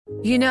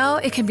You know,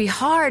 it can be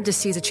hard to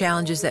see the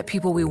challenges that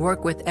people we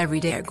work with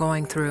every day are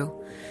going through.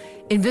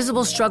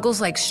 Invisible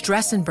struggles like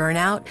stress and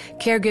burnout,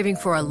 caregiving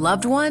for a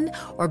loved one,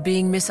 or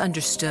being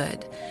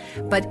misunderstood.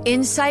 But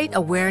insight,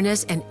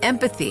 awareness, and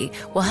empathy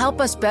will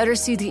help us better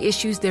see the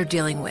issues they're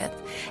dealing with.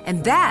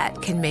 And that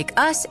can make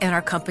us and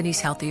our companies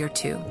healthier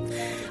too.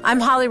 I'm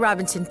Holly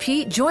Robinson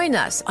Peete. Join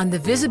us on The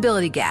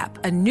Visibility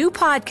Gap, a new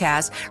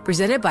podcast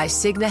presented by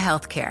Cigna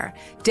Healthcare.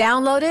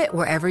 Download it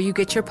wherever you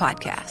get your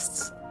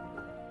podcasts.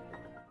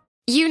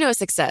 You know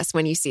success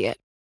when you see it.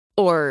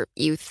 Or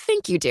you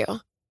think you do.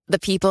 The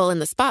people in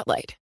the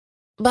spotlight.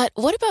 But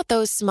what about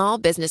those small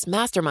business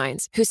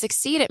masterminds who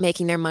succeed at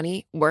making their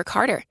money work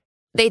harder?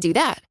 They do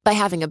that by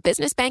having a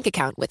business bank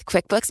account with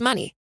QuickBooks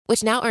Money,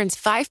 which now earns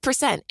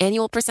 5%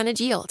 annual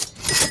percentage yield.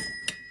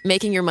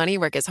 Making your money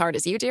work as hard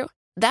as you do?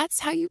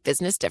 That's how you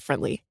business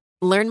differently.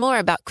 Learn more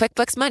about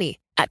QuickBooks Money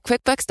at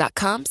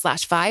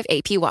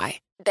quickbooks.com/5APY.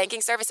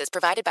 Banking services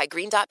provided by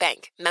Green Dot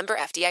Bank. Member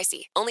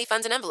FDIC. Only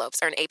funds and envelopes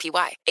earn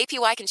APY.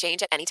 APY can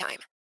change at any time.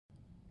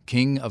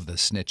 King of the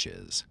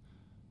Snitches.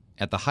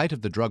 At the height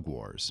of the drug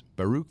wars,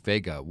 Baruch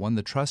Vega won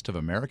the trust of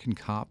American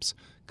cops,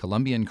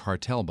 Colombian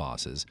cartel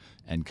bosses,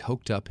 and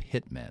coked-up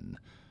hitmen.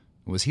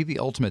 Was he the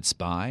ultimate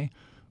spy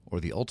or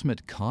the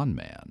ultimate con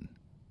man?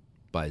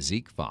 By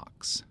Zeke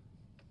Fox.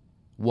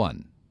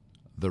 1.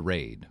 The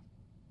Raid.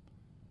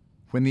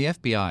 When the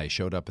FBI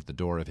showed up at the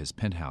door of his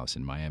penthouse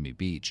in Miami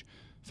Beach,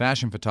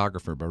 fashion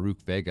photographer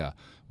Baruch Vega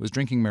was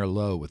drinking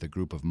Merlot with a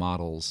group of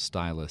models,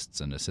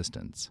 stylists, and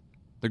assistants.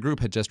 The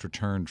group had just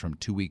returned from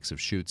 2 weeks of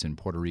shoots in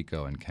Puerto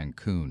Rico and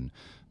Cancun.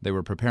 They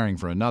were preparing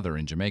for another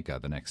in Jamaica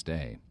the next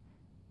day.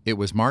 It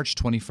was March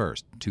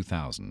 21st,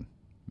 2000.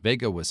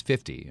 Vega was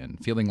 50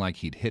 and feeling like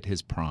he'd hit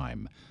his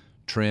prime.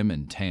 Trim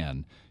and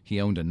tan,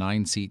 he owned a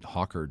 9-seat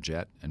Hawker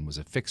jet and was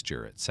a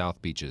fixture at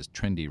South Beach's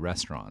trendy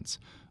restaurants,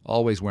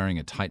 always wearing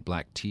a tight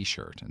black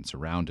T-shirt and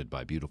surrounded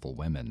by beautiful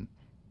women.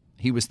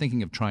 He was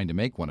thinking of trying to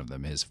make one of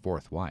them his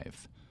fourth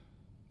wife.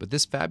 But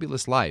this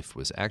fabulous life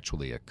was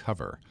actually a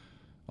cover.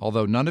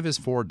 Although none of his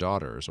 4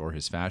 daughters or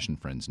his fashion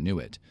friends knew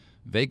it,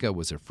 Vega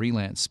was a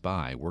freelance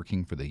spy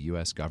working for the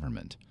U.S.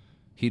 government.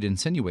 He'd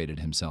insinuated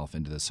himself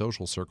into the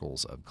social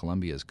circles of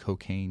Colombia's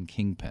cocaine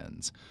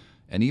kingpins,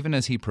 and even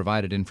as he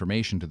provided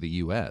information to the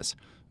U.S.,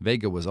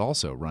 Vega was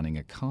also running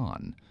a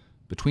con.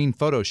 Between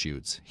photo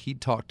shoots, he'd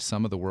talked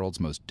some of the world's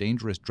most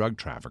dangerous drug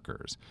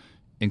traffickers,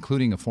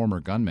 including a former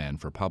gunman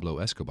for Pablo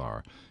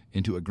Escobar,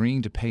 into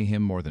agreeing to pay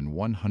him more than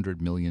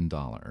 $100 million.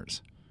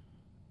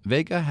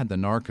 Vega had the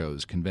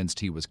narcos convinced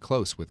he was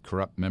close with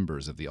corrupt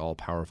members of the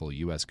all-powerful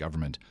U.S.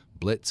 government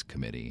Blitz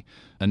Committee,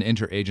 an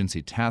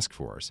interagency task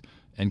force,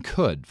 and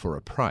could, for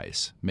a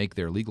price, make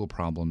their legal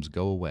problems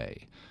go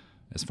away.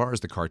 As far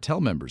as the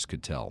cartel members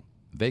could tell,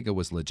 Vega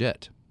was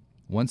legit.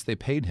 Once they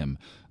paid him,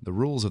 the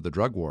rules of the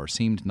drug war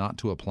seemed not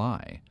to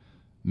apply.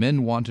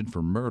 Men wanted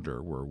for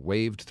murder were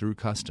waved through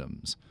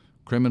customs.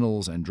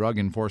 Criminals and Drug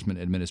Enforcement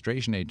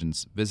Administration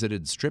agents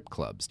visited strip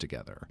clubs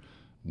together.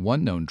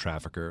 One known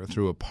trafficker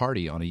threw a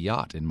party on a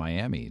yacht in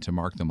Miami to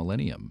mark the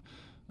millennium.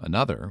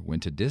 Another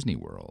went to Disney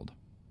World.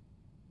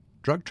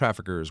 Drug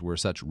traffickers were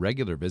such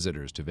regular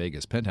visitors to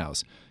Vega's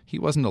penthouse, he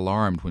wasn't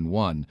alarmed when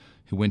one,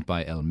 who went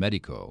by El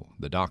Medico,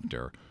 the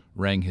doctor,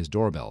 rang his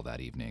doorbell that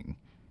evening.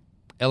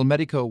 El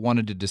Medico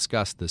wanted to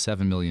discuss the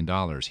 $7 million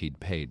he'd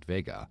paid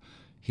Vega.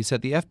 He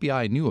said the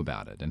FBI knew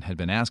about it and had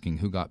been asking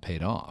who got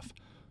paid off.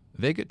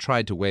 Vega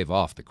tried to wave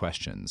off the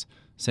questions,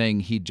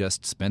 saying he'd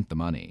just spent the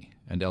money,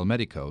 and El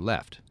Medico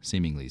left,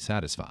 seemingly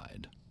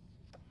satisfied.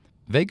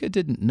 Vega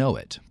didn't know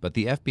it, but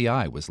the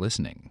FBI was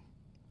listening.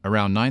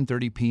 Around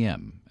 9:30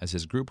 p.m., as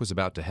his group was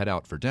about to head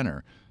out for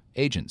dinner,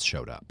 agents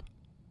showed up.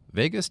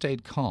 Vega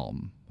stayed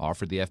calm,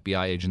 offered the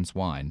FBI agents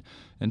wine,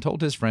 and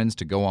told his friends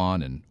to go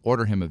on and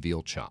order him a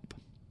veal chop.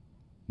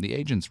 The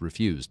agents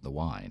refused the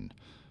wine.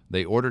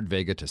 They ordered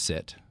Vega to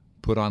sit,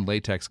 put on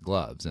latex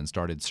gloves, and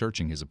started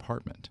searching his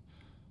apartment.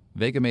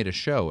 Vega made a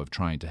show of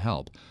trying to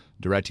help,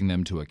 directing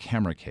them to a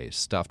camera case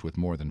stuffed with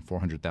more than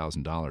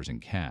 $400,000 in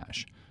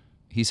cash.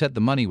 He said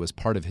the money was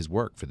part of his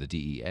work for the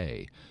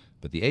DEA,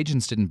 but the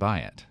agents didn't buy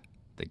it.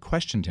 They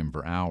questioned him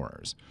for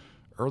hours.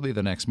 Early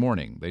the next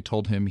morning, they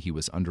told him he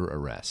was under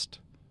arrest.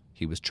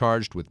 He was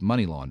charged with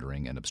money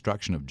laundering and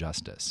obstruction of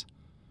justice.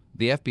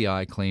 The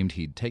FBI claimed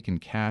he'd taken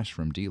cash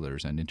from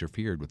dealers and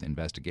interfered with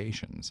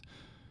investigations.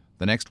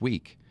 The next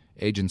week,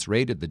 agents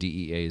raided the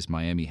DEA's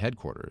Miami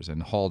headquarters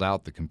and hauled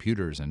out the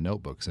computers and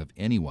notebooks of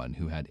anyone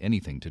who had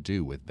anything to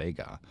do with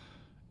Vega.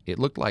 It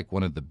looked like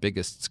one of the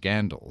biggest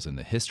scandals in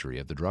the history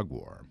of the drug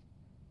war.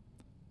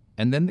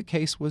 And then the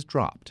case was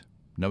dropped,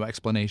 no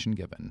explanation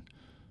given.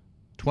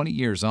 20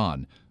 years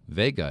on,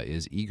 Vega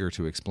is eager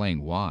to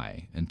explain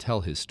why and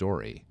tell his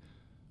story.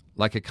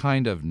 Like a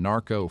kind of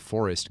narco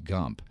Forrest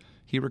Gump,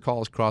 he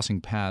recalls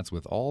crossing paths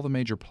with all the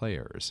major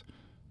players.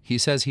 He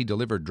says he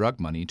delivered drug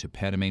money to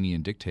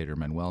Panamanian dictator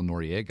Manuel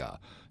Noriega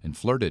and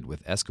flirted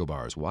with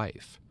Escobar's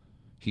wife.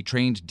 He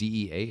trained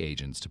DEA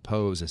agents to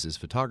pose as his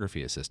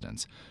photography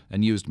assistants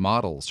and used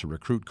models to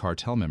recruit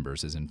cartel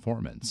members as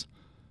informants.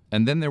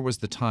 And then there was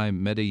the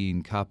time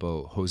Medellin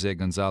capo Jose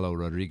Gonzalo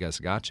Rodriguez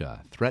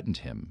Gacha threatened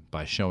him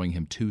by showing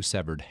him 2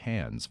 severed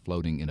hands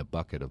floating in a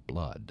bucket of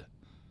blood.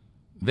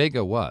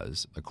 Vega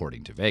was,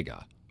 according to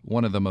Vega,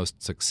 one of the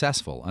most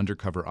successful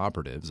undercover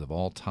operatives of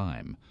all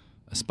time,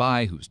 a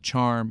spy whose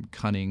charm,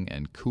 cunning,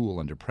 and cool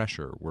under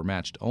pressure were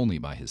matched only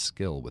by his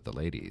skill with the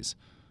ladies.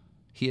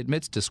 He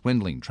admits to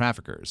swindling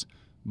traffickers,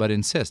 but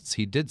insists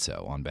he did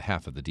so on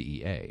behalf of the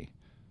DEA.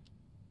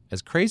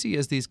 As crazy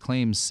as these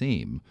claims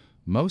seem,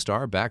 most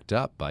are backed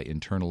up by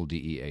internal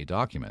DEA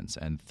documents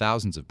and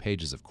thousands of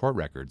pages of court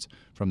records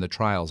from the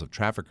trials of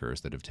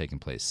traffickers that have taken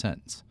place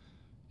since.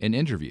 In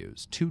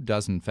interviews,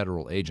 24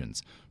 federal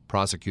agents,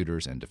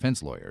 prosecutors, and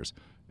defense lawyers,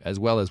 as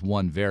well as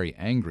one very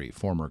angry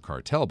former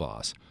cartel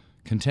boss,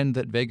 contend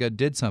that Vega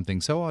did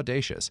something so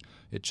audacious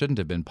it shouldn't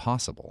have been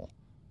possible.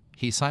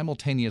 He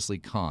simultaneously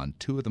conned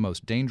 2 of the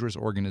most dangerous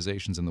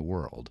organizations in the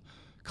world,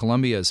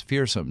 Colombia's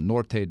fearsome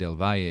Norte del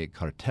Valle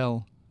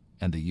cartel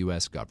and the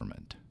U.S.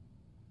 government.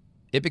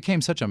 It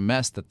became such a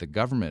mess that the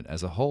government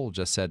as a whole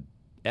just said,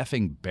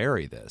 "Effing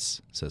bury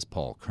this," says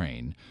Paul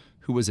Crane,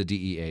 who was a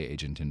DEA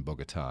agent in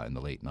Bogota in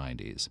the late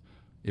 90s.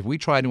 "If we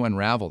try to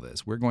unravel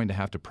this, we're going to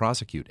have to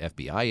prosecute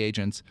FBI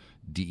agents,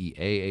 DEA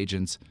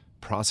agents,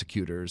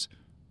 prosecutors.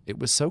 It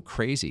was so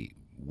crazy.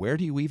 Where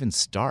do you even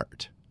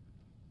start?"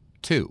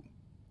 2.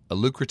 A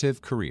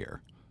lucrative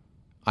career.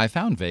 I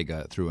found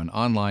Vega through an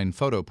online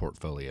photo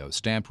portfolio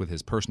stamped with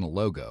his personal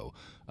logo,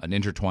 an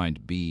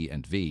intertwined B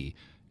and V,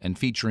 and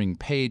featuring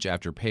page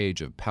after page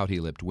of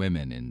pouty-lipped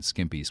women in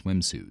skimpy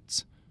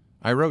swimsuits.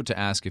 I wrote to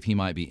ask if he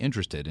might be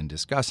interested in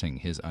discussing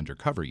his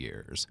undercover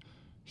years.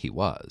 He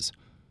was.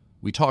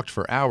 We talked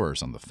for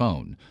hours on the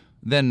phone,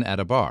 then at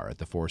a bar at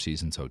the Four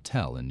Seasons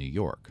Hotel in New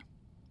York.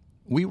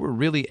 "We were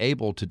really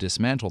able to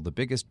dismantle the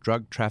biggest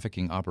drug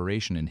trafficking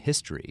operation in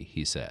history,"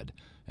 he said,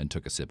 and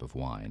took a sip of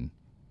wine.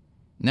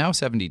 Now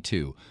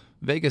 72,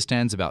 Vega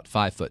stands about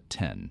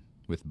 5'10",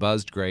 with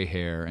buzzed gray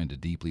hair and a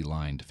deeply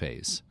lined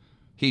face.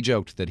 He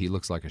joked that he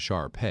looks like a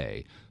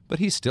Shar-Pei, but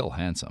he's still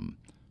handsome.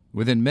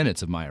 Within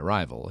minutes of my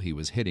arrival, he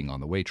was hitting on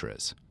the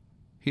waitress.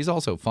 He's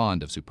also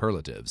fond of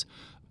superlatives.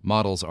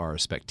 Models are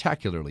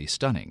spectacularly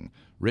stunning.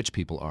 Rich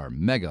people are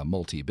mega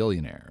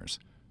multi-billionaires.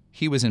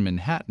 He was in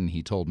Manhattan,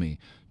 he told me,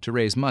 to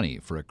raise money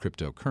for a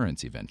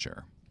cryptocurrency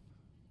venture.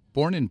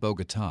 Born in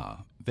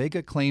Bogota,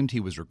 Vega claimed he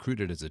was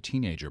recruited as a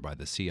teenager by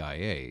the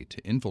CIA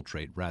to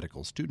infiltrate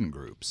radical student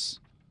groups.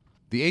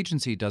 The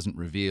agency doesn't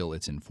reveal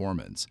its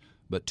informants,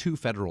 but 2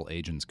 federal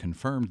agents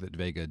confirmed that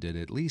Vega did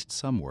at least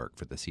some work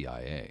for the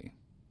CIA.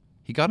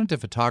 He got into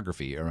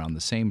photography around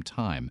the same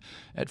time,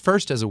 at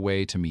first as a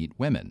way to meet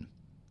women.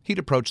 He'd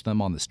approach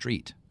them on the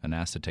street and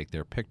ask to take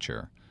their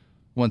picture.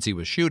 Once he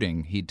was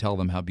shooting, he'd tell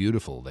them how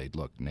beautiful they'd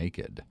look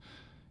naked.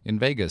 In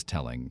Vega's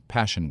telling,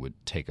 passion would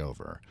take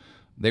over.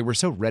 They were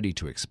so ready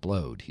to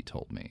explode, he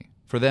told me.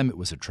 For them, it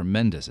was a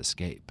tremendous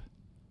escape.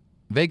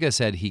 Vega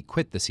said he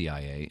quit the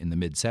CIA in the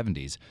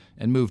mid-70s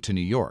and moved to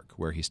New York,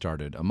 where he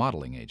started a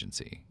modeling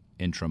agency,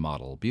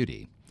 Intramodel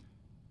Beauty.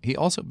 He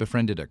also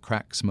befriended a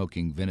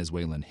crack-smoking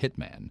Venezuelan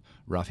hitman,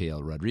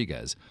 Rafael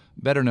Rodriguez,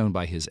 better known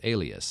by his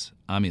alias,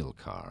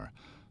 Amilcar.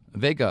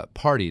 Vega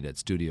partied at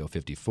Studio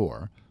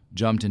 54,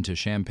 jumped into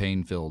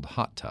champagne-filled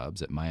hot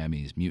tubs at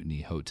Miami's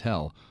Mutiny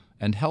Hotel,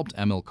 and helped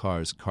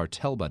Amilcar's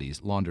cartel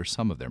buddies launder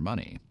some of their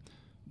money.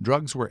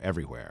 Drugs were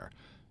everywhere.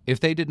 "If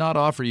they did not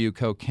offer you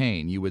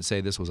cocaine, you would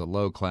say this was a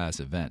low-class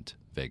event,"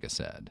 Vega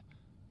said.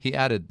 He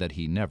added that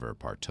he never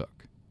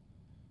partook.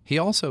 He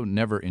also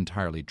never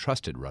entirely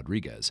trusted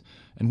Rodriguez,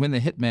 and when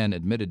the hitman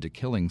admitted to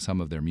killing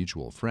some of their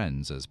mutual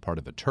friends as part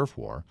of a turf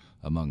war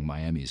among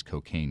Miami's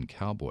cocaine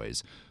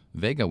cowboys,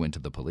 Vega went to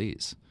the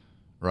police.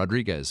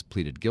 Rodriguez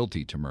pleaded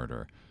guilty to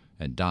murder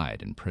and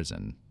died in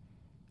prison.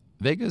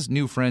 Vega's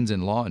new friends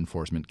in law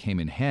enforcement came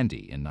in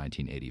handy in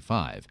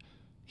 1985.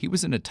 He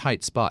was in a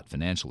tight spot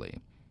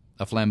financially.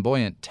 A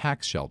flamboyant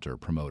tax shelter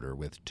promoter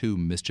with 2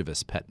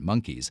 mischievous pet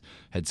monkeys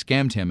had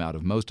scammed him out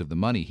of most of the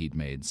money he'd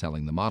made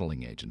selling the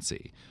modeling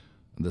agency.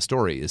 The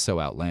story is so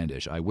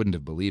outlandish I wouldn't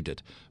have believed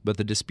it, but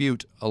the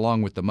dispute,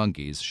 along with the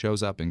monkeys,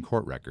 shows up in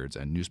court records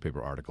and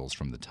newspaper articles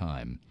from the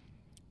time.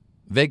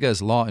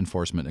 Vega's law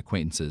enforcement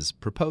acquaintances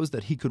proposed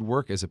that he could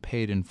work as a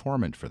paid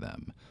informant for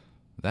them.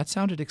 That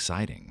sounded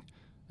exciting,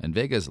 and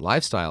Vega's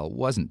lifestyle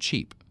wasn't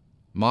cheap.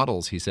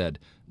 Models, he said,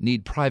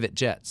 need private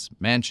jets,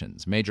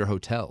 mansions, major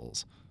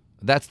hotels.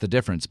 That's the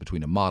difference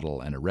between a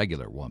model and a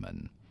regular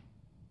woman.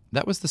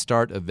 That was the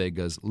start of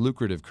Vega's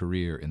lucrative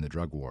career in the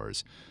drug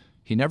wars.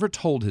 He never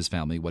told his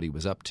family what he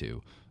was up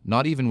to,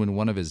 not even when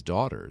one of his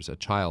daughters, a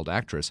child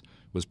actress,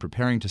 was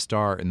preparing to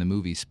star in the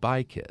movie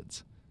Spy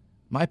Kids.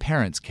 "My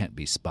parents can't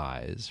be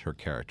spies," her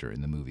character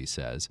in the movie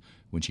says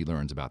when she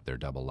learns about their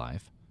double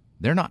life.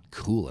 "They're not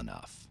cool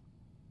enough."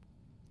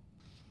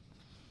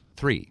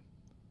 3.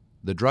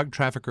 The Drug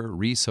Trafficker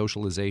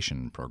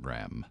Resocialization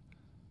Program.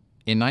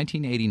 In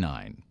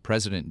 1989,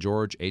 President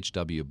George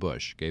H.W.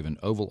 Bush gave an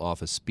Oval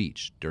Office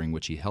speech during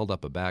which he held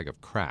up a bag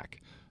of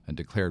crack and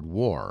declared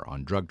war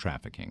on drug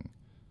trafficking.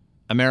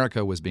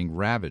 America was being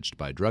ravaged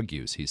by drug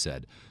use, he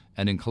said,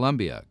 And in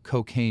Colombia,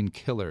 cocaine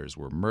killers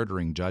were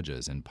murdering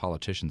judges and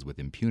politicians with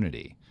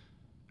impunity.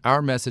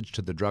 Our message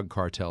to the drug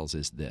cartels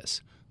is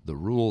this: the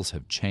rules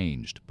have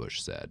changed,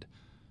 Bush said.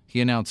 He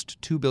announced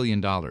 $2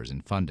 billion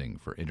in funding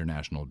for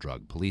international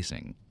drug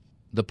policing.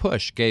 The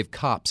push gave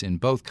cops in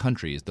both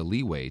countries the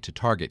leeway to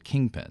target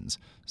kingpins,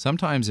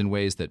 sometimes in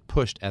ways that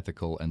pushed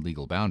ethical and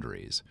legal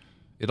boundaries.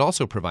 It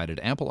also provided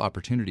ample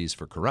opportunities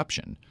for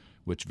corruption,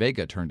 which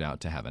Vega turned out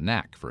to have a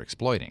knack for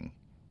exploiting.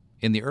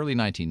 In the early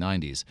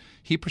 1990s,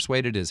 he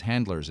persuaded his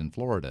handlers in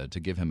Florida to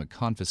give him a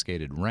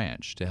confiscated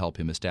ranch to help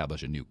him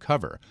establish a new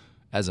cover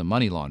as a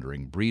money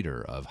laundering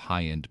breeder of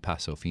high-end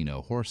Paso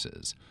Fino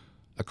horses.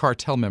 A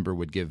cartel member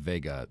would give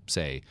Vega,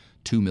 say,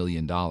 $2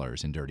 million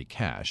in dirty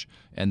cash,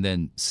 and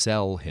then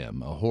sell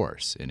him a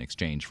horse in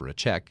exchange for a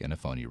check and a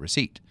phony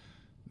receipt.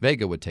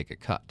 Vega would take a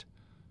cut.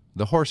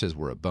 The horses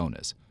were a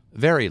bonus.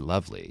 Very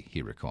lovely,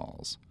 he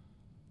recalls.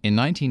 In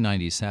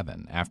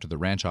 1997, after the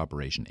ranch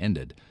operation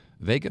ended,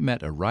 Vega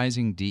met a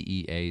rising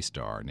DEA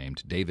star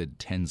named David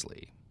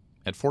Tinsley.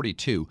 At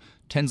 42,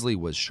 Tinsley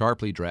was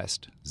sharply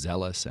dressed,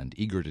 zealous, and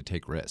eager to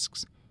take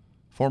risks.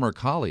 Former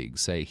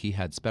colleagues say he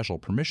had special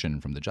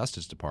permission from the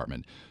Justice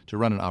Department to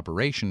run an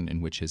operation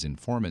in which his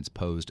informants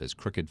posed as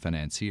crooked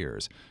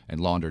financiers and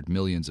laundered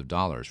millions of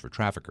dollars for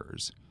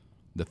traffickers.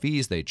 The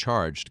fees they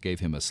charged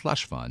gave him a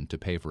slush fund to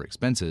pay for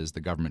expenses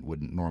the government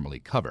wouldn't normally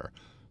cover: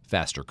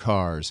 faster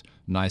cars,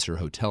 nicer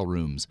hotel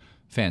rooms,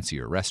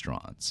 fancier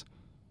restaurants.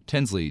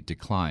 Tinsley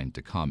declined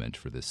to comment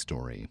for this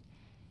story.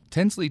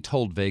 Tinsley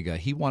told Vega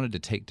he wanted to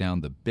take down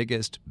the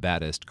biggest,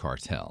 baddest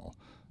cartel.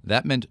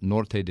 That meant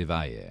Norte de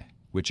Valle,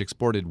 which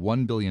exported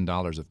 $1 billion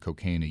of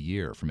cocaine a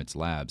year from its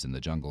labs in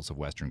the jungles of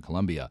western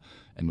Colombia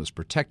and was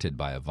protected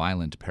by a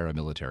violent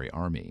paramilitary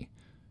army.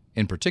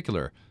 In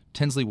particular,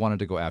 Tinsley wanted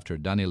to go after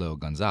Danilo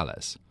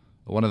Gonzalez,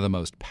 one of the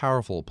most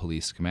powerful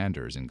police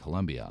commanders in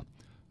Colombia,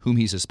 whom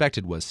he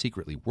suspected was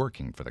secretly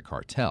working for the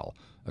cartel,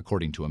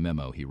 according to a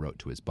memo he wrote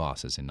to his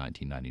bosses in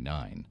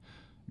 1999.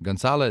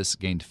 Gonzalez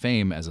gained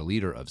fame as a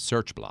leader of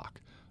Search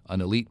Block,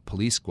 an elite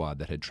police squad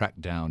that had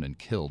tracked down and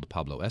killed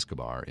Pablo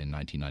Escobar in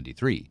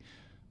 1993,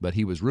 but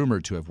he was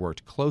rumored to have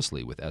worked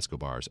closely with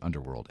Escobar's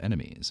underworld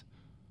enemies.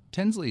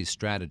 Tinsley's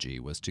strategy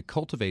was to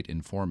cultivate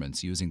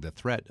informants using the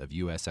threat of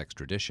U.S.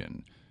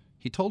 extradition.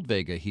 He told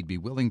Vega he'd be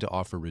willing to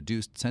offer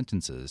reduced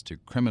sentences to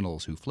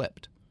criminals who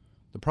flipped.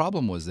 The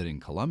problem was that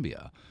in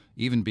Colombia,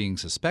 even being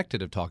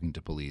suspected of talking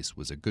to police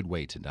was a good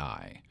way to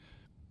die.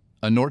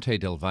 A Norte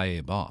del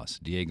Valle boss,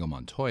 Diego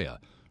Montoya,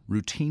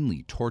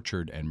 routinely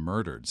tortured and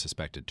murdered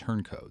suspected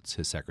turncoats,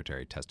 his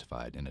secretary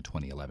testified in a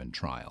 2011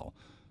 trial,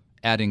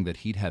 adding that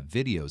he'd have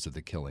videos of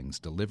the killings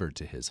delivered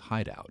to his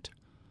hideout.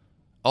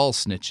 All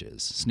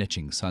snitches,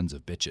 snitching sons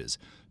of bitches,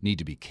 need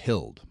to be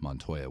killed,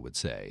 Montoya would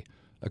say,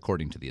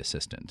 according to the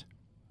assistant.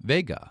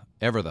 Vega,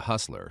 ever the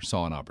hustler,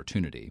 saw an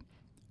opportunity.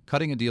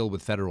 Cutting a deal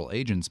with federal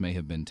agents may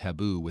have been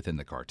taboo within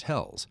the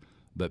cartels,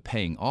 but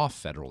paying off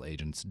federal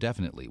agents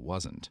definitely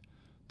wasn't.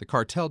 The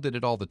cartel did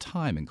it all the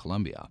time in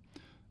Colombia,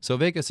 so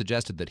Vega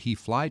suggested that he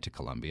fly to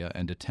Colombia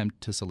and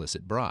attempt to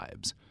solicit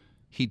bribes.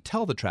 He'd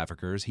tell the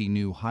traffickers he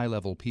knew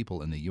high-level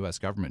people in the U.S.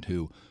 government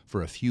who,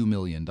 for a few $1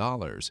 million,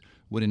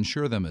 would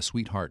ensure them a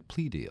sweetheart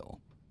plea deal.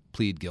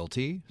 Plead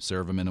guilty,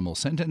 serve a minimal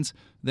sentence,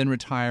 then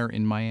retire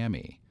in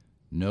Miami.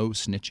 No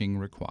snitching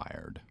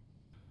required.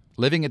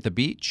 Living at the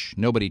beach,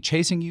 nobody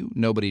chasing you,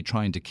 nobody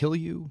trying to kill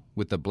you,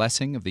 with the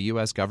blessing of the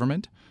U.S.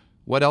 government?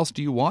 What else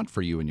do you want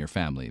for you and your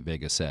family,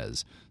 Vega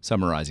says,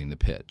 summarizing the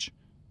pitch.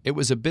 It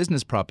was a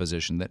business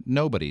proposition that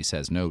nobody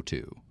says no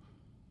to.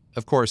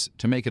 Of course,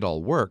 to make it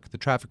all work, the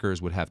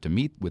traffickers would have to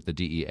meet with the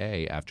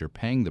DEA after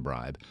paying the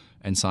bribe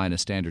and sign a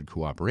standard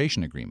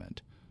cooperation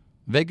agreement.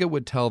 Vega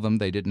would tell them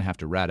they didn't have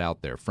to rat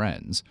out their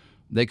friends.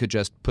 They could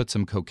just put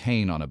some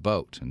cocaine on a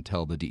boat and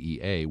tell the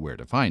DEA where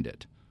to find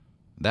it.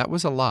 That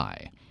was a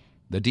lie.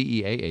 The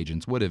DEA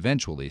agents would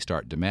eventually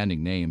start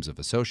demanding names of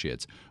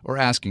associates or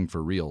asking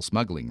for real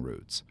smuggling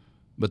routes.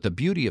 But the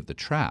beauty of the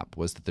trap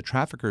was that the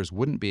traffickers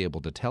wouldn't be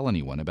able to tell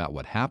anyone about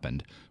what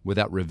happened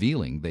without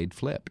revealing they'd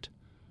flipped.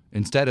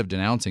 Instead of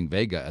denouncing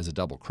Vega as a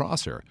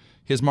double-crosser,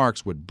 his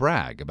marks would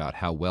brag about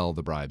how well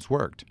the bribes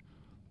worked.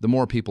 The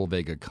more people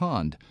Vega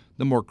conned,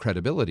 the more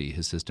credibility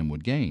his system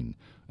would gain,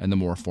 and the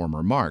more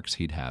former marks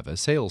he'd have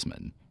as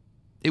salesman.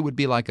 It would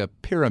be like a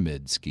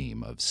pyramid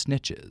scheme of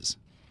snitches.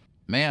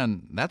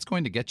 Man, that's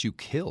going to get you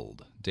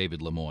killed,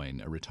 David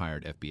Lemoyne, a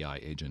retired FBI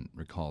agent,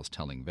 recalls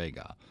telling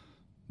Vega.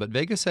 But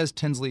Vega says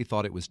Tinsley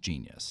thought it was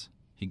genius.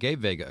 He gave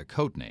Vega a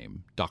code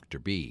name, Dr.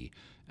 B,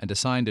 and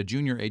assigned a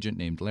junior agent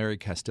named Larry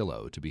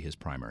Castillo to be his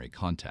primary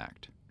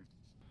contact.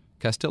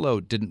 Castillo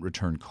didn't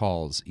return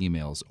calls,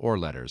 emails, or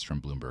letters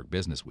from Bloomberg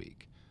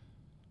Businessweek.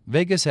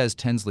 Vega says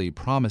Tinsley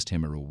promised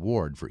him a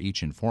reward for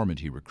each informant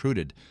he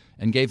recruited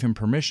and gave him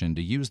permission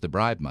to use the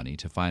bribe money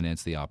to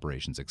finance the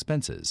operation's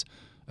expenses,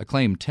 a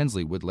claim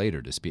Tinsley would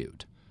later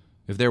dispute.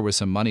 If there was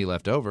some money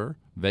left over,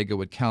 Vega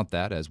would count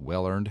that as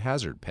well-earned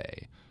hazard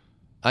pay.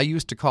 I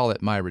used to call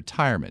it my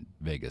retirement,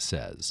 Vega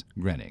says,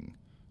 grinning.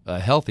 A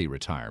healthy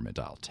retirement,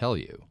 I'll tell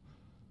you.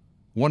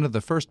 One of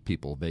the first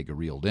people Vega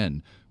reeled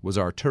in was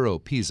Arturo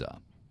Pisa,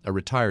 a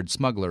retired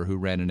smuggler who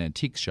ran an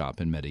antique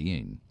shop in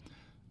Medellin.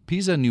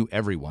 Pisa knew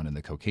everyone in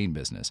the cocaine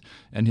business,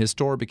 and his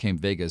store became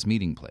Vega's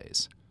meeting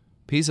place.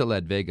 Pisa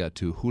led Vega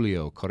to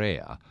Julio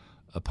Correa,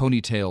 a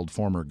ponytailed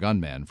former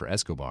gunman for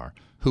Escobar,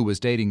 who was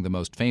dating the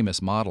most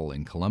famous model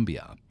in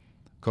Colombia.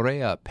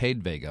 Correa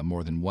paid Vega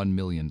more than $1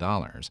 million,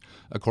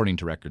 according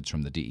to records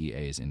from the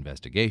DEA's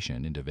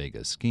investigation into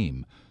Vega's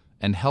scheme,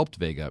 and helped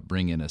Vega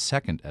bring in a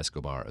second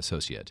Escobar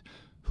associate,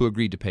 who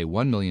agreed to pay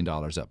 $1 million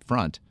up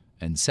front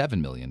and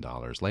 $7 million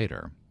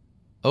later.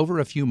 Over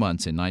a few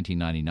months in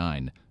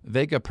 1999,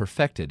 Vega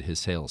perfected his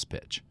sales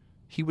pitch.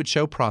 He would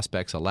show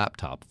prospects a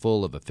laptop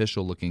full of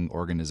official-looking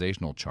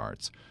organizational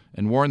charts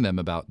and warn them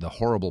about the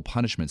horrible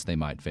punishments they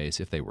might face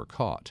if they were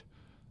caught.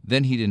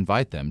 Then he'd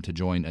invite them to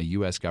join a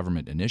U.S.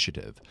 government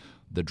initiative,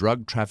 the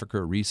Drug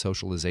Trafficker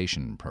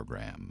Resocialization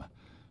Program.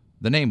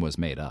 The name was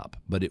made up,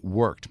 but it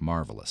worked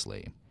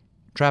marvelously.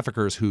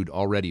 Traffickers who'd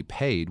already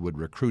paid would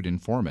recruit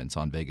informants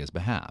on Vega's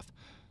behalf.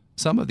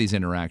 Some of these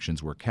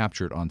interactions were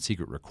captured on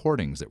secret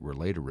recordings that were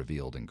later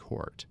revealed in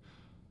court.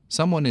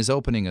 "Someone is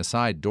opening a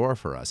side door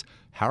for us.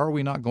 How are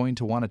we not going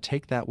to want to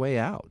take that way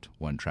out?"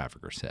 one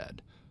trafficker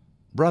said.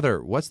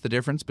 "Brother, what's the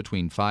difference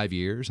between 5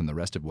 years and the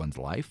rest of one's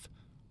life?"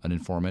 an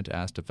informant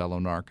asked a fellow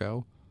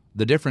narco.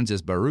 "The difference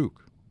is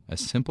Baruch. As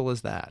simple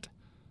as that."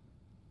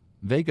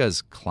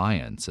 Vega's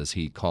clients, as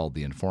he called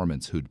the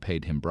informants who'd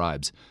paid him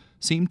bribes,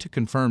 seemed to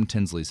confirm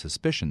Tinsley's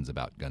suspicions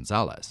about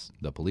Gonzalez,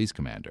 the police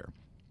commander.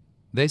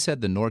 They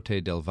said the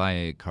Norte del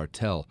Valle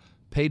cartel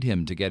paid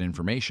him to get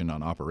information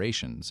on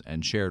operations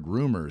and shared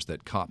rumors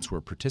that cops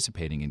were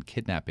participating in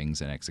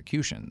kidnappings and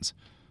executions.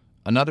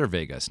 Another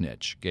Vega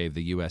snitch gave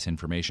the U.S.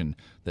 information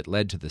that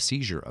led to the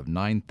seizure of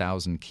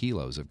 9,000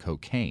 kilos of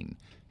cocaine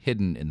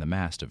hidden in the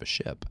mast of a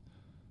ship.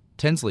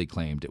 Tinsley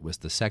claimed it was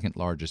the second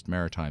largest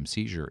maritime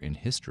seizure in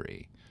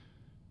history.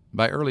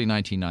 By early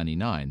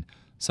 1999,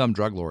 some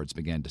drug lords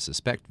began to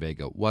suspect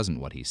Vega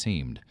wasn't what he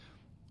seemed.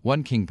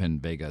 One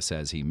kingpin Vega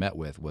says he met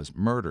with was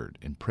murdered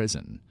in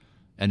prison.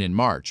 And in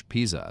March,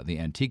 Pisa, the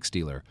antiques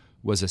dealer,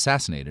 was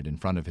assassinated in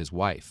front of his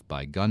wife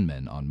by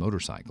gunmen on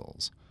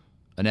motorcycles.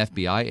 An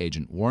FBI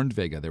agent warned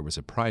Vega there was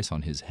a price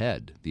on his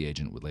head, the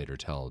agent would later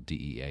tell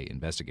DEA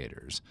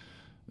investigators.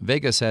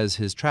 Vega says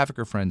his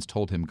trafficker friends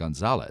told him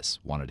Gonzalez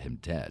wanted him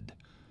dead.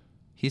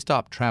 He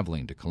stopped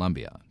traveling to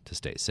Colombia to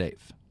stay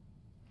safe.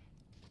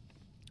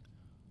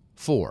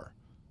 4.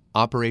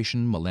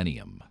 Operation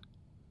Millennium.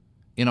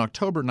 In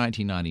October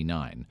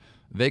 1999,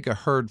 Vega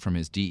heard from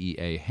his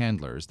DEA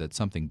handlers that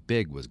something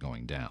big was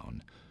going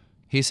down.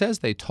 He says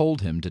they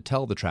told him to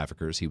tell the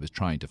traffickers he was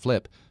trying to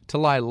flip to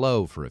lie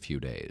low for a few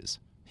days.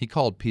 He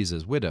called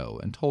Pisa's widow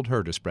and told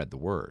her to spread the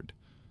word.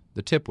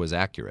 The tip was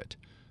accurate.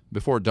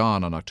 Before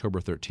dawn on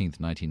October 13,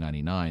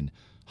 1999,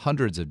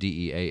 hundreds of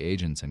DEA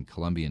agents and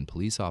Colombian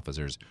police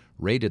officers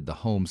raided the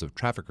homes of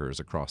traffickers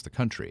across the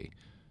country.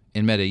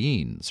 In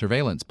Medellin,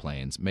 surveillance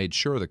planes made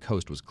sure the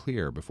coast was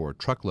clear before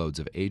truckloads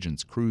of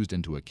agents cruised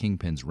into a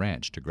kingpin's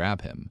ranch to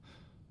grab him.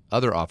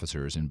 Other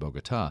officers in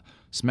Bogotá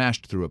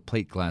smashed through a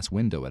plate glass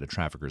window at a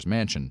trafficker's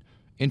mansion,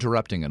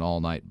 interrupting an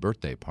all-night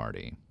birthday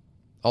party.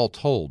 All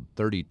told,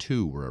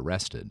 32 were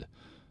arrested.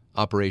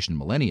 Operation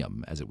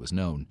Millennium, as it was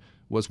known,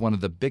 was one of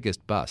the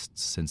biggest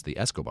busts since the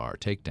Escobar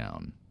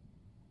takedown.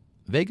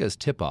 Vega's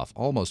tip-off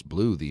almost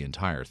blew the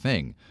entire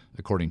thing,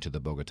 according to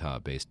the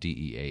Bogotá-based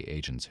DEA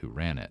agents who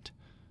ran it.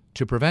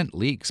 To prevent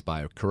leaks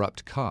by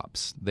corrupt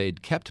cops,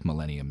 they'd kept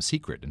Millennium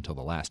secret until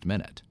the last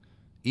minute.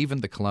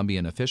 Even the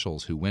Colombian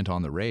officials who went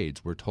on the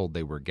raids were told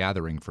they were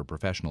gathering for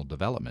professional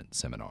development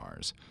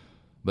seminars.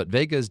 But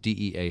Vega's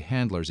DEA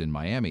handlers in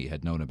Miami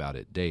had known about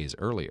it days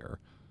earlier.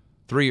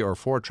 3 or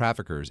 4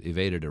 traffickers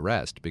evaded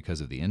arrest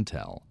because of the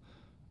intel.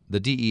 The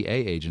DEA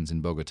agents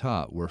in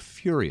Bogotá were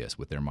furious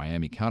with their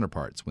Miami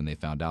counterparts when they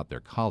found out their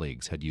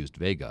colleagues had used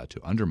Vega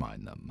to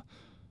undermine them.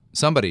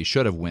 "Somebody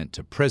should have went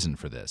to prison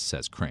for this,"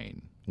 says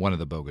Crane, one of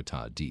the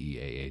Bogotá DEA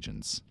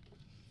agents.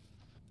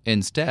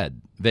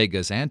 Instead,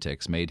 Vega's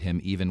antics made him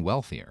even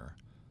wealthier.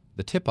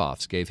 The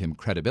tip-offs gave him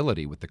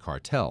credibility with the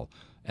cartel,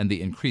 and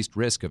the increased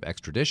risk of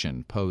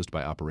extradition posed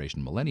by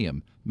Operation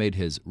Millennium made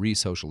his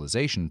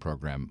resocialization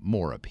program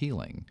more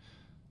appealing.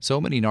 So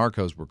many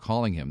narcos were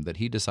calling him that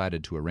he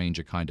decided to arrange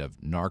a kind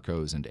of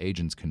narcos and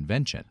agents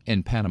convention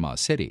in Panama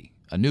City,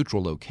 a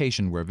neutral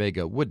location where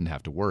Vega wouldn't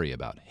have to worry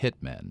about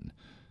hitmen.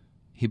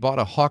 He bought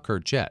a Hawker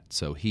jet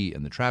so he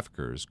and the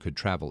traffickers could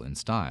travel in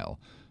style,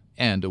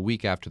 and a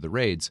week after the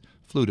raids,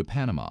 flew to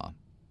Panama.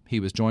 He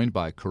was joined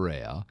by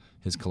Correa,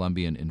 his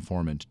Colombian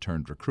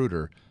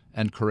informant-turned-recruiter,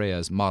 and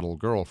Correa's model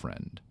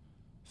girlfriend.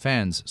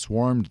 Fans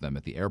swarmed them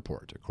at the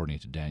airport, according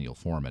to Daniel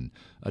Foreman,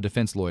 a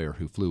defense lawyer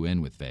who flew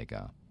in with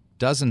Vega.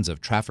 Dozens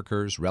of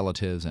traffickers,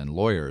 relatives, and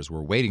lawyers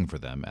were waiting for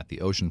them at the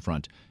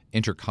oceanfront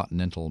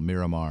Intercontinental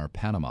Miramar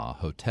Panama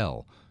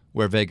Hotel,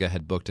 where Vega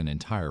had booked an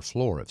entire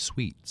floor of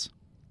suites.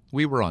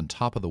 "We were on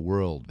top of the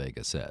world,"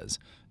 Vega says.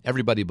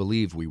 "Everybody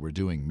believed we were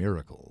doing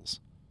miracles."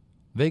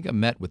 Vega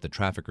met with the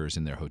traffickers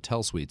in their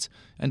hotel suites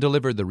and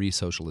delivered the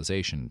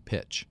resocialization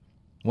pitch.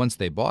 Once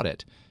they bought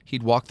it,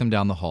 he'd walk them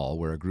down the hall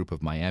where a group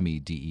of Miami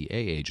DEA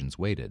agents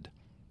waited.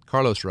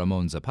 Carlos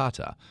Ramon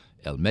Zapata,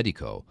 El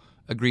Medico,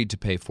 agreed to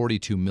pay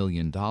 $42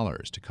 million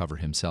to cover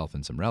himself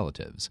and some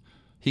relatives.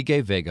 He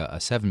gave Vega a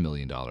 $7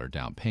 million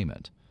down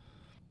payment.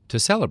 To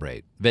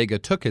celebrate, Vega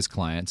took his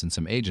clients and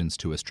some agents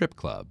to a strip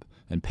club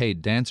and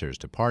paid dancers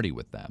to party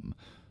with them.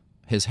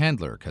 His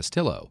handler,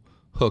 Castillo,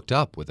 hooked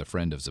up with a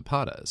friend of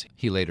Zapata's.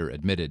 He later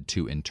admitted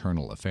to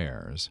internal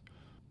affairs.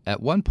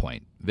 At one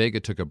point, Vega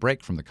took a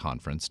break from the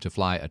conference to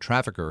fly a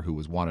trafficker who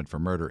was wanted for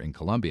murder in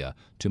Colombia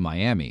to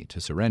Miami to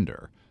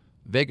surrender.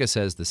 Vega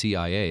says the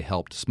CIA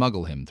helped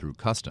smuggle him through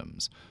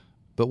customs.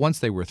 But once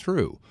they were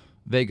through,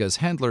 Vega's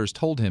handlers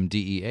told him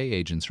DEA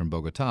agents from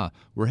Bogotá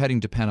were heading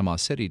to Panama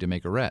City to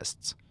make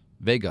arrests.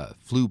 Vega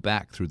flew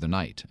back through the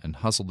night and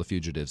hustled the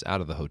fugitives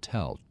out of the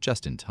hotel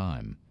just in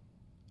time.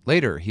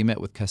 Later, he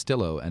met with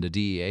Castillo and a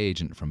DEA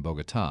agent from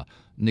Bogotá,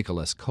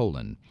 Nicolas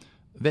Colin.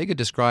 Vega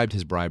described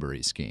his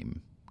bribery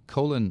scheme.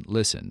 Colin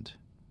listened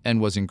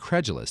and was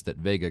incredulous that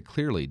Vega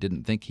clearly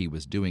didn't think he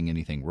was doing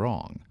anything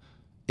wrong.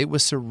 It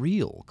was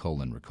surreal,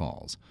 Colin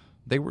recalls.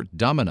 They were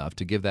dumb enough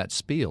to give that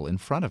spiel in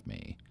front of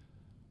me.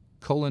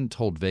 Colin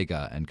told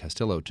Vega and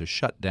Castillo to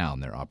shut down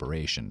their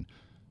operation.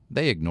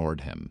 They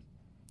ignored him.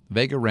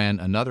 Vega ran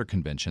another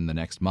convention the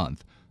next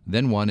month,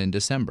 then one in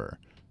December.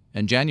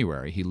 In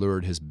January, he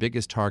lured his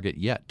biggest target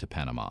yet to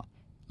Panama,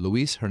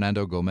 Luis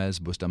Hernando Gomez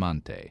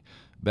Bustamante,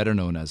 better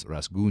known as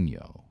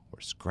Rasguño,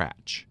 or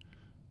Scratch,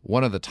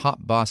 one of the top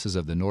bosses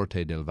of the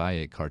Norte del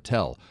Valle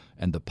cartel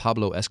and the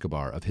Pablo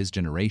Escobar of his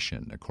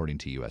generation, according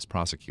to U.S.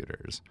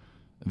 prosecutors.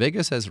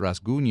 Vega says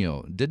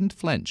Rasguño didn't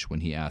flinch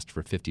when he asked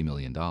for $50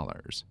 million.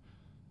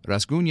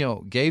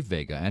 Rasguño gave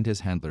Vega and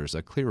his handlers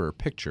a clearer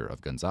picture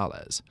of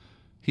Gonzalez.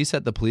 He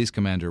said the police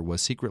commander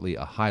was secretly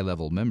a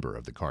high-level member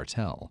of the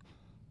cartel.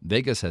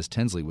 Vega says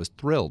Tinsley was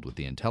thrilled with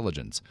the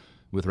intelligence.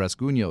 With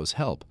Rasguño's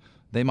help,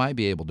 they might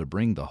be able to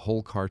bring the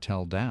whole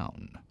cartel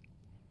down.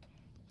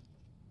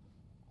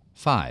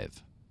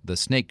 5. The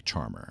Snake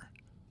Charmer.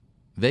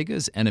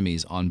 Vega's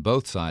enemies on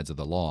both sides of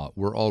the law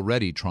were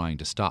already trying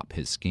to stop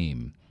his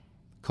scheme.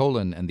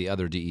 Colin and the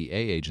other DEA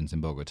agents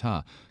in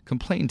Bogotá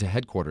complained to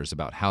headquarters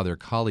about how their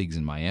colleagues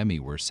in Miami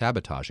were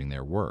sabotaging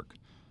their work.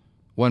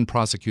 One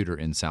prosecutor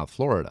in South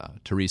Florida,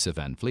 Teresa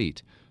Van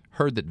Fleet,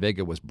 heard that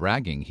Vega was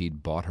bragging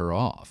he'd bought her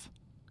off.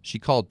 She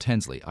called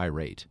Tinsley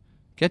irate.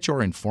 "Get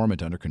your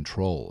informant under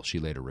control," she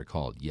later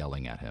recalled,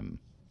 yelling at him.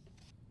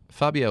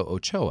 Fabio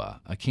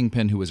Ochoa, a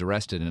kingpin who was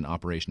arrested in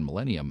Operation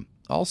Millennium,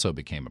 also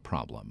became a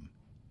problem.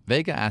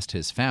 Vega asked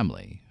his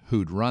family,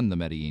 who'd run the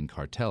Medellin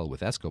cartel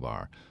with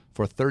Escobar,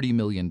 for $30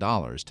 million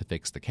to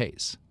fix the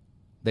case.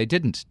 They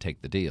didn't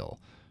take the deal.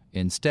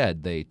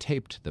 Instead, they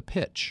taped the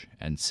pitch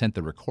and sent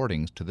the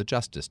recordings to the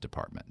Justice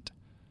Department.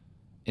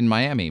 In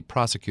Miami,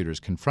 prosecutors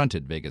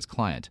confronted Vega's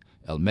client,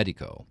 El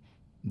Medico.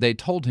 They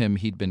told him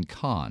he'd been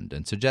conned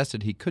and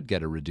suggested he could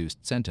get a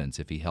reduced sentence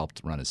if he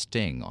helped run a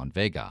sting on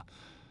Vega.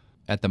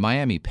 At the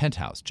Miami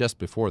penthouse just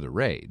before the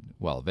raid,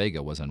 while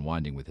Vega was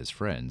unwinding with his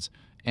friends,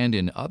 and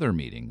in other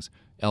meetings,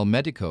 El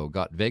Medico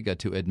got Vega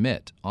to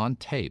admit on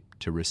tape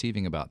to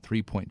receiving about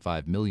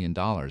 $3.5 million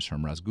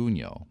from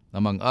Rasguño,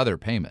 among other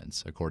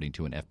payments, according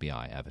to an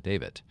FBI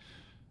affidavit.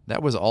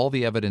 That was all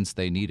the evidence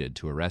they needed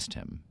to arrest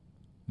him.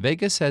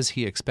 Vega says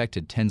he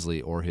expected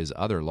Tinsley or his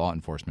other law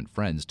enforcement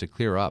friends to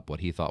clear up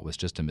what he thought was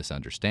just a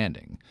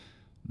misunderstanding.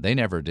 They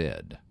never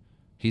did.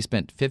 He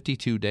spent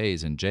 52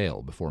 days in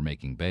jail before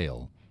making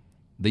bail.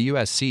 The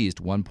U.S. seized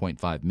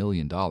 $1.5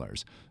 million,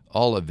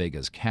 all of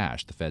Vega's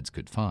cash the feds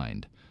could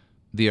find.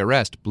 The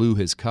arrest blew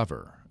his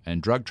cover,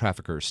 and drug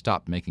traffickers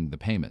stopped making the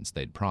payments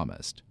they'd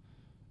promised.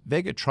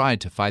 Vega tried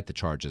to fight the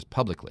charges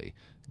publicly,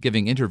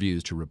 giving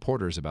interviews to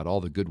reporters about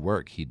all the good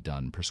work he'd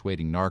done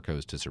persuading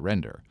narcos to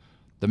surrender.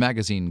 The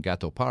magazine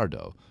Gato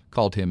Pardo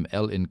called him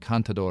El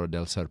Encantador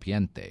del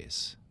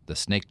Serpientes, the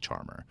Snake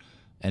Charmer,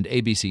 and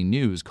ABC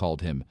News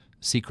called him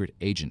Secret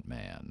Agent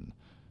Man.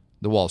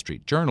 The Wall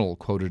Street Journal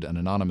quoted an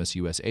anonymous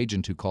U.S.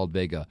 agent who called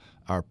Vega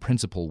our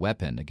principal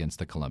weapon against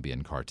the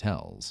Colombian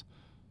cartels.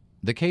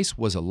 The case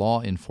was a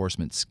law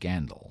enforcement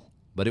scandal,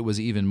 but it was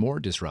even more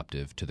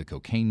disruptive to the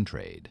cocaine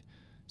trade,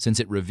 since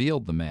it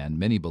revealed the man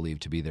many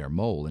believed to be their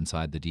mole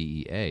inside the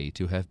DEA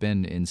to have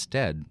been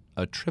instead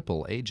a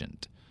triple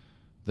agent.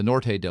 The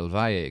Norte del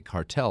Valle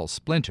cartel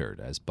splintered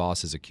as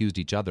bosses accused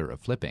each other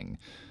of flipping.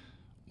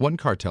 One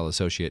cartel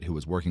associate who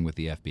was working with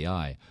the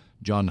FBI,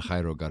 John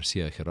Jairo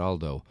Garcia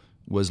Giraldo,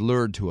 was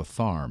lured to a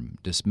farm,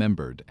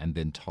 dismembered, and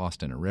then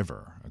tossed in a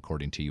river,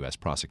 according to U.S.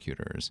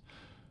 prosecutors.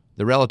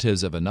 The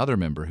relatives of another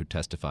member who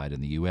testified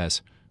in the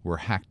U.S. were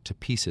hacked to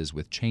pieces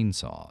with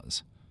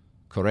chainsaws.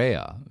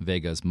 Correa,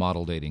 Vega's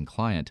model-dating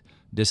client,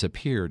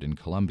 disappeared in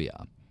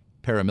Colombia.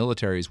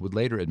 Paramilitaries would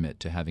later admit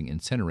to having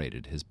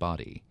incinerated his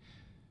body.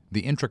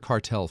 The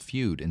intra-cartel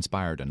feud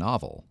inspired a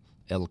novel,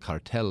 El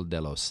Cartel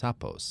de los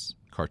Sapos,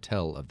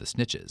 Cartel of the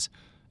Snitches,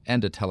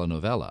 and a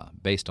telenovela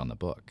based on the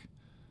book.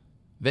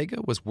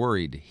 Vega was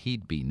worried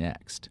he'd be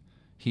next.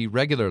 He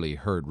regularly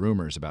heard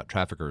rumors about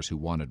traffickers who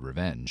wanted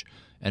revenge,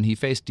 and he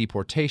faced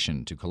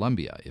deportation to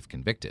Colombia if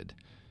convicted.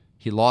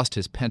 He lost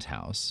his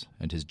penthouse,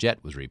 and his jet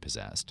was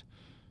repossessed.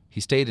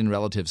 He stayed in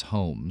relatives'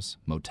 homes,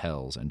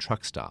 motels, and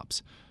truck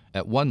stops.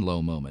 At one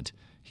low moment,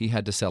 he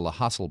had to sell a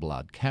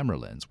Hasselblad camera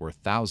lens worth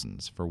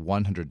thousands for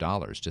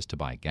 $100 just to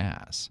buy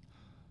gas.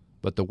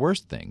 But the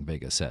worst thing,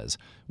 Vega says,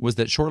 was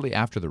that shortly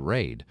after the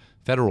raid,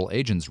 federal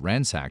agents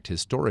ransacked his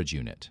storage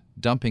unit,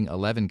 dumping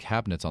 11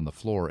 cabinets on the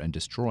floor and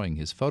destroying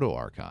his photo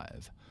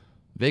archive.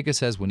 Vega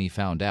says when he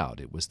found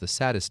out, it was the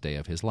saddest day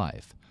of his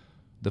life.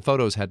 The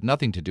photos had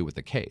nothing to do with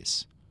the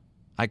case.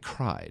 I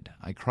cried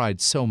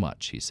so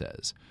much, he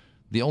says.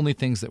 The only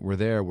things that were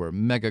there were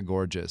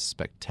mega-gorgeous,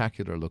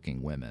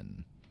 spectacular-looking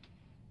women.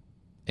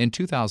 In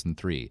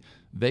 2003,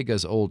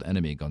 Vega's old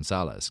enemy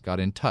Gonzalez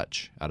got in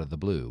touch out of the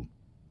blue.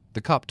 The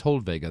cop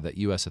told Vega that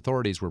U.S.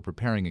 authorities were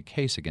preparing a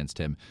case against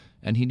him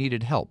and he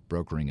needed help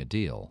brokering a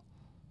deal.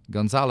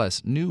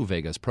 Gonzalez knew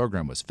Vega's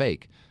program was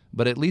fake,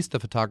 but at least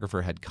the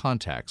photographer had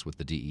contacts with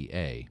the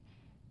DEA.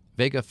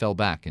 Vega fell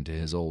back into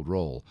his old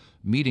role,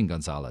 meeting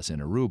Gonzalez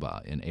in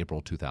Aruba in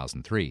April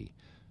 2003.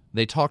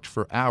 They talked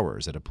for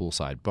hours at a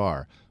poolside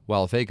bar,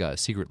 while Vega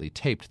secretly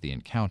taped the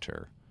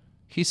encounter.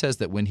 He says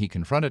that when he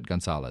confronted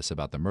Gonzalez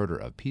about the murder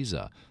of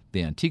Pisa,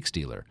 the antiques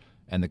dealer,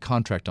 and the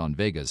contract on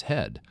Vega's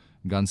head,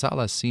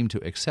 Gonzalez seemed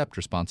to accept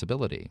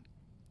responsibility.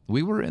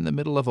 "We were in the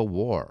middle of a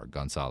war,"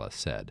 Gonzalez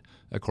said,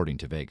 according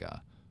to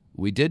Vega.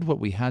 "We did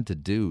what we had to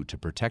do to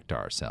protect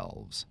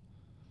ourselves."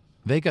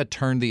 Vega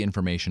turned the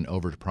information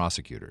over to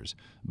prosecutors,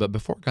 but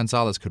before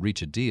Gonzalez could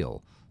reach a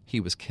deal,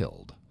 he was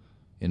killed.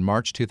 In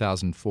March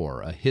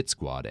 2004, a hit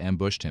squad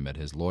ambushed him at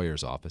his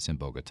lawyer's office in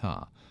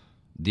Bogotá.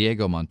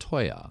 Diego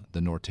Montoya,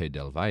 the Norte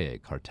del Valle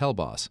cartel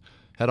boss,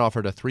 had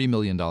offered a $3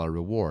 million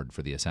reward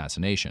for the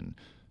assassination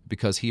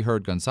because he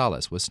heard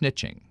Gonzalez was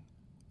snitching,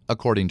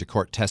 according to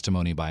court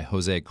testimony by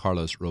José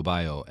Carlos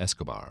Roballo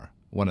Escobar,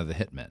 one of the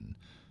hitmen.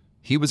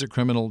 "He was a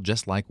criminal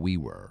just like we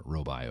were,"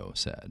 Roballo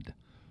said.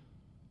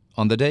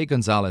 On the day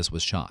Gonzalez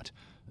was shot,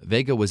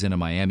 Vega was in a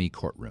Miami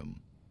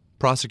courtroom.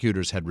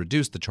 Prosecutors had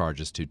reduced the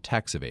charges to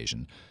tax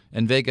evasion,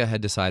 and Vega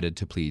had decided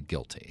to plead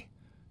guilty.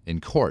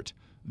 In court,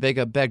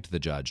 Vega begged the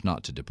judge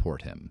not to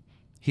deport him.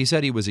 He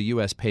said he was a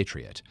U.S.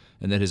 patriot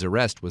and that his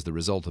arrest was the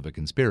result of a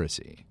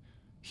conspiracy.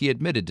 He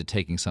admitted to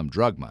taking some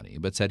drug money,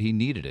 but said he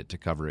needed it to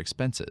cover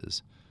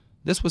expenses.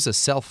 "This was a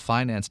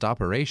self-financed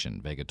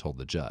operation," Vega told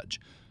the judge.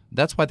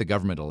 "That's why the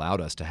government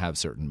allowed us to have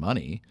certain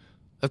money.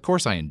 Of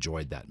course I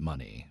enjoyed that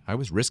money. I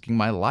was risking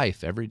my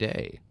life every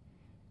day."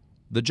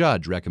 The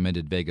judge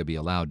recommended Vega be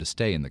allowed to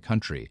stay in the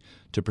country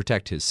to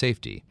protect his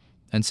safety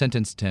and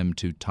sentenced him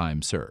to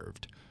time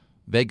served.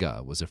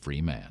 Vega was a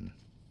free man.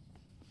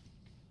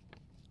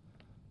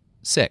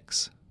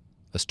 6.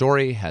 A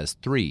story has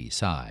 3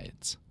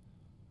 sides.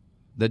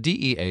 The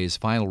DEA's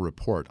final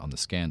report on the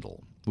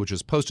scandal, which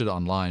was posted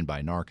online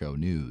by Narco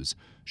News,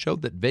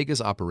 showed that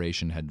Vega's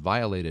operation had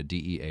violated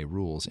DEA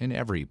rules in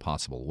every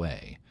possible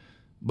way.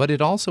 But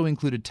it also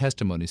included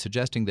testimony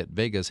suggesting that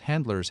Vega's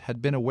handlers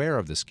had been aware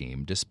of the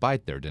scheme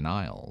despite their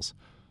denials.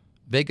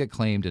 Vega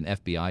claimed an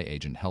FBI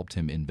agent helped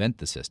him invent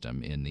the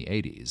system in the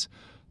 80s.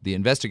 The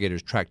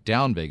investigators tracked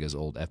down Vega's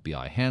old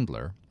FBI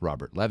handler,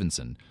 Robert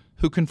Levinson,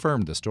 who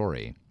confirmed the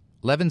story.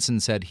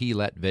 Levinson said he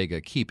let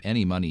Vega keep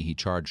any money he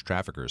charged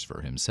traffickers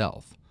for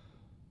himself.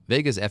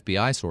 Vega's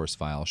FBI source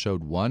file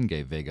showed one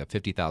gave Vega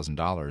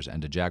 $50,000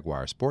 and a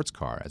Jaguar sports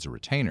car as a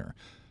retainer,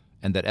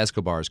 and that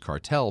Escobar's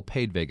cartel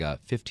paid Vega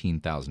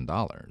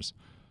 $15,000.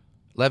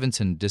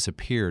 Levinson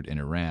disappeared in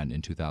Iran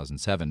in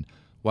 2007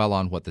 while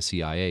on what the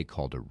CIA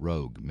called a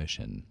rogue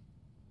mission.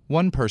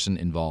 One person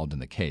involved in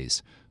the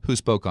case, who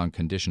spoke on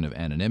condition of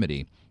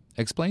anonymity,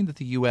 explained that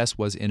the U.S.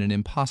 was in an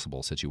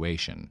impossible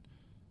situation.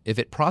 If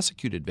it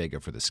prosecuted Vega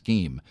for the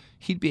scheme,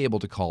 he'd be able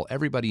to call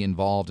everybody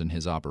involved in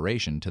his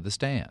operation to the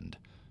stand.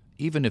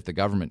 Even if the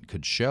government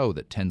could show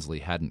that Tinsley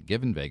hadn't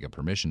given Vega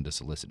permission to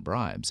solicit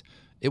bribes,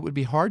 it would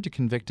be hard to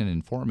convict an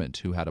informant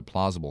who had a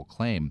plausible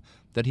claim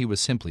that he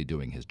was simply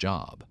doing his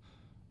job.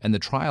 And the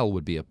trial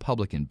would be a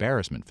public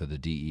embarrassment for the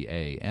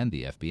DEA and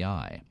the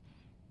FBI.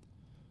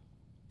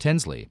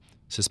 Tinsley,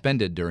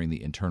 suspended during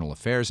the Internal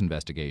Affairs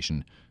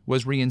investigation,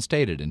 was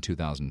reinstated in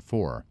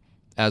 2004,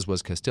 as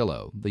was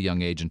Castillo, the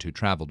young agent who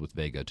traveled with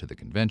Vega to the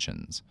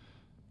conventions.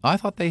 "I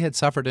thought they had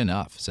suffered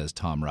enough," says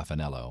Tom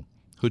Raffanello,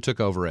 who took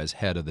over as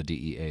head of the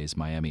DEA's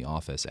Miami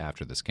office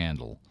after the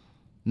scandal.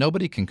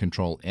 "Nobody can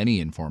control any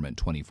informant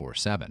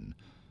 24/7.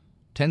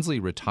 Tinsley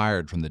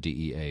retired from the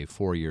DEA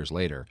 4 years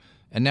later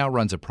and now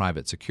runs a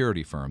private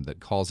security firm that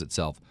calls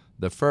itself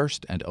the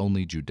first and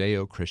only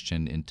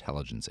Judeo-Christian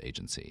intelligence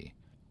agency.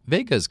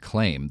 Vega's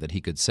claim that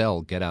he could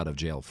sell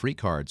get-out-of-jail-free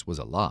cards was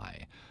a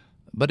lie,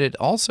 but it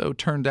also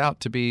turned out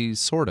to be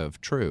sort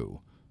of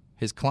true.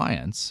 His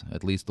clients,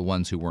 at least the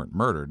ones who weren't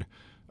murdered,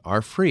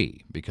 are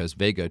free because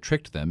Vega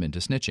tricked them into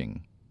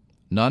snitching.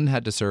 None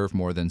had to serve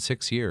more than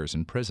 6 years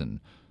in prison.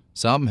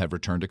 Some have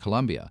returned to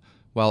Colombia,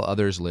 while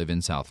others live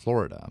in South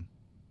Florida.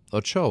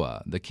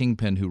 Ochoa, the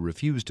kingpin who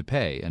refused to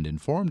pay and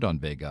informed on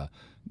Vega,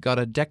 got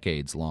a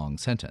decades-long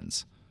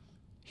sentence.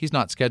 He's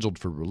not scheduled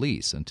for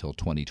release until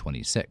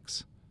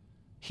 2026.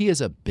 He is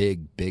a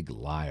big, big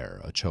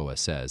liar, Ochoa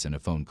says in a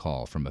phone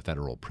call from a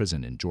federal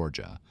prison in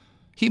Georgia.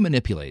 He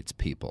manipulates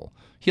people.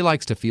 He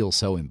likes to feel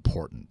so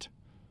important.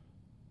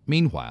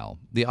 Meanwhile,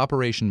 the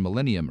Operation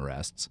Millennium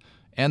arrests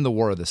and the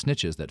War of the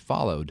Snitches that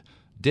followed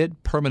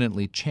did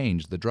permanently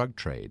change the drug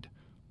trade.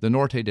 The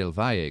Norte del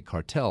Valle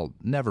cartel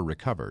never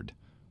recovered.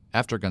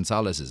 After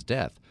Gonzalez's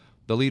death,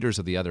 the leaders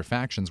of the other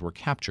factions were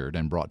captured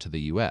and brought to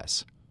the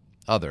U.S.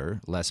 Other,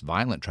 less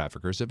violent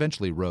traffickers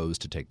eventually rose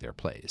to take their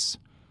place.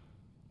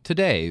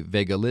 Today,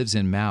 Vega lives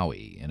in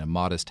Maui in a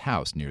modest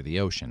house near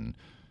the ocean.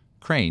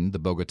 Crane, the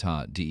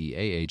Bogota DEA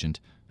agent,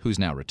 who's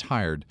now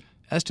retired,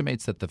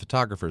 estimates that the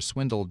photographer's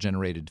swindle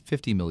generated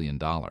 $50 million.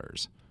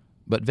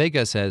 But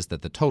Vega says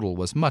that the total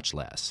was much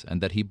less and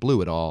that he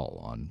blew it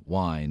all on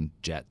wine,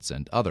 jets,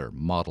 and other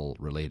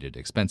model-related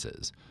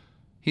expenses.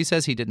 He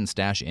says he didn't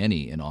stash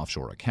any in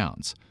offshore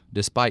accounts,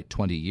 despite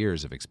 20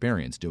 years of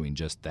experience doing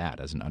just that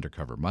as an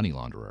undercover money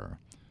launderer.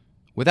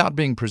 Without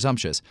being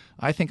presumptuous,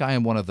 I think I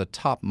am one of the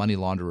top money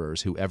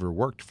launderers who ever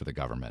worked for the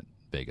government,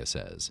 Vega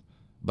says.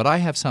 But I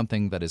have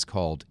something that is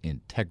called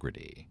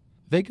integrity.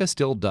 Vega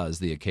still does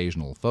the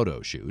occasional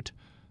photo shoot.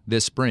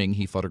 This spring,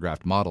 he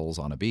photographed models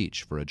on a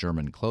beach for a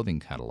German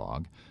clothing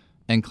catalog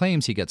and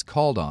claims he gets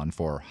called on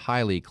for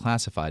highly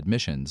classified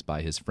missions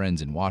by his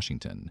friends in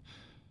Washington.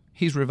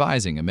 He's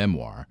revising a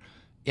memoir.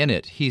 In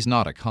it, he's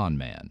not a con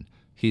man.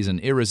 He's an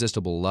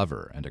irresistible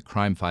lover and a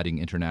crime-fighting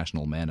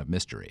international man of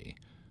mystery.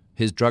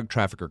 His drug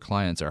trafficker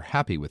clients are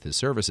happy with his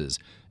services,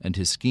 and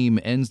his scheme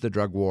ends the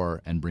drug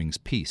war and brings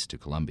peace to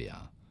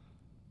Colombia.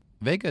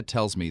 Vega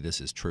tells me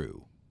this is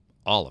true.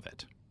 All of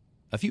it.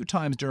 A few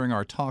times during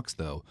our talks,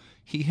 though,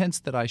 he hints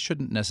that I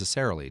shouldn't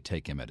necessarily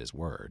take him at his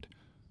word.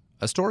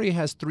 A story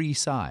has three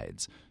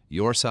sides: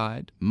 your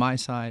side, my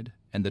side,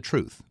 and the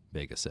truth,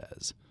 Vega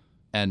says.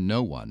 And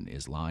no one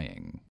is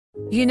lying.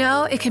 You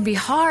know, it can be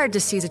hard to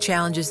see the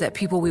challenges that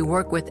people we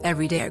work with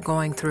every day are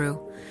going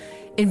through.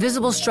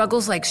 Invisible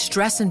struggles like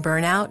stress and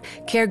burnout,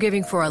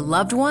 caregiving for a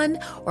loved one,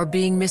 or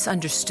being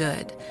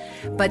misunderstood.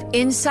 But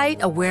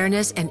insight,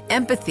 awareness, and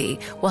empathy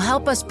will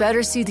help us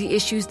better see the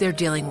issues they're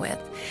dealing with.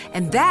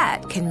 And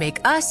that can make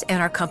us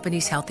and our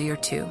companies healthier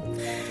too.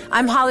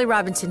 I'm Holly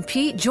Robinson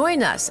Peete.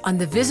 Join us on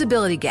The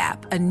Visibility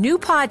Gap, a new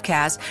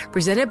podcast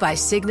presented by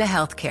Cigna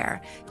Healthcare.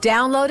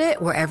 Download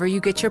it wherever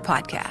you get your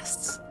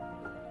podcasts.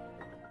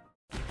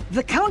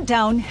 The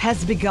countdown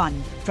has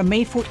begun. From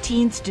May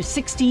 14th to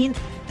 16th,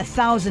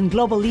 1,000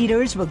 global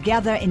leaders will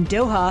gather in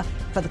Doha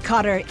for the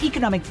Qatar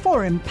Economic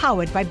Forum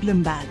powered by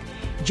Bloomberg.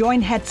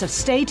 Join heads of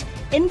state,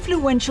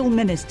 influential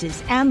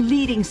ministers, and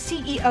leading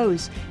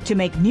CEOs to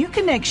make new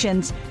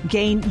connections,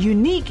 gain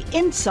unique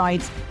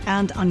insights,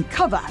 and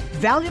uncover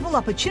valuable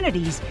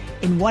opportunities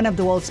in one of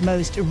the world's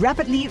most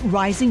rapidly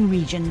rising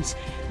regions.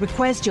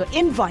 Request your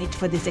invite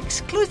for this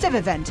exclusive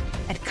event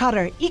at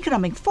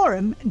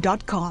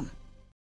QatarEconomicForum.com.